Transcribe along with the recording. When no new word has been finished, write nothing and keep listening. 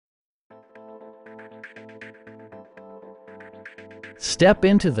Step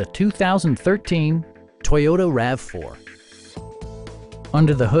into the 2013 Toyota RAV4.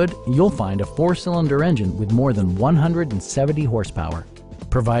 Under the hood, you'll find a 4-cylinder engine with more than 170 horsepower,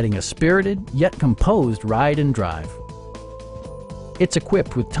 providing a spirited yet composed ride and drive. It's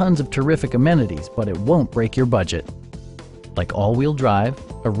equipped with tons of terrific amenities, but it won't break your budget. Like all-wheel drive,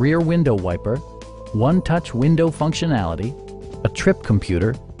 a rear window wiper, one-touch window functionality, a trip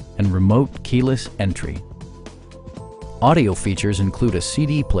computer, and remote keyless entry. Audio features include a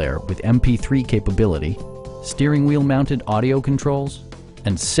CD player with MP3 capability, steering wheel mounted audio controls,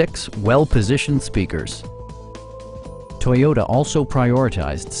 and 6 well-positioned speakers. Toyota also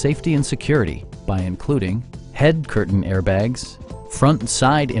prioritized safety and security by including head curtain airbags, front and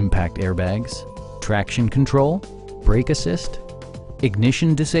side impact airbags, traction control, brake assist,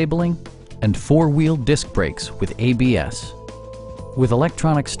 ignition disabling, and 4-wheel disc brakes with ABS. With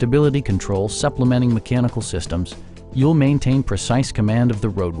electronic stability control supplementing mechanical systems, you'll maintain precise command of the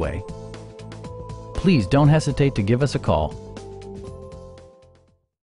roadway. Please don't hesitate to give us a call.